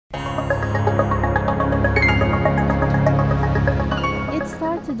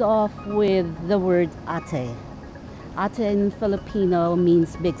started off with the word ate. Ate in Filipino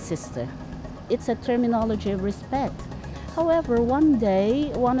means big sister. It's a terminology of respect. However, one day,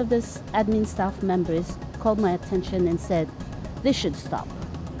 one of the admin staff members called my attention and said, this should stop.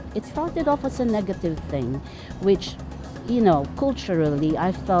 It started off as a negative thing, which, culturally,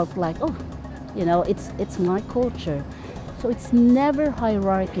 I felt like, oh, it's my culture. So it's never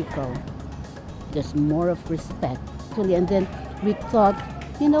hierarchical. There's more of respect. And then we thought,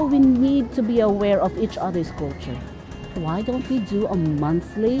 we need to be aware of each other's culture. Why don't we do a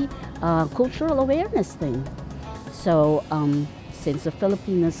monthly cultural awareness thing? So since the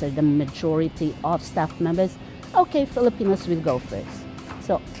Filipinos are the majority of staff members, okay, Filipinos will go first.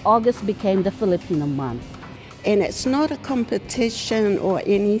 So August became the Filipino month. And it's not a competition or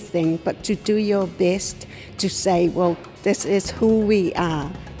anything, but to do your best to say, well, this is who we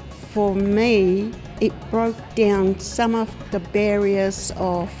are. For me, it broke down some of the barriers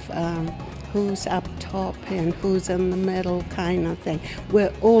of who's up top and who's in the middle kind of thing.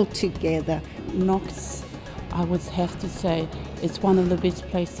 We're all together. Knox, I would have to say, it's one of the best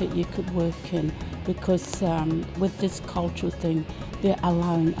places that you could work in because with this cultural thing, they're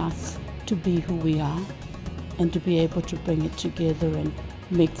allowing us to be who we are and to be able to bring it together and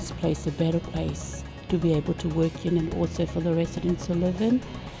make this place a better place to be able to work in and also for the residents to live in.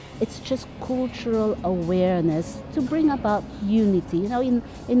 It's just cultural awareness to bring about unity.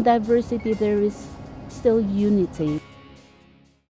 In diversity there is still unity.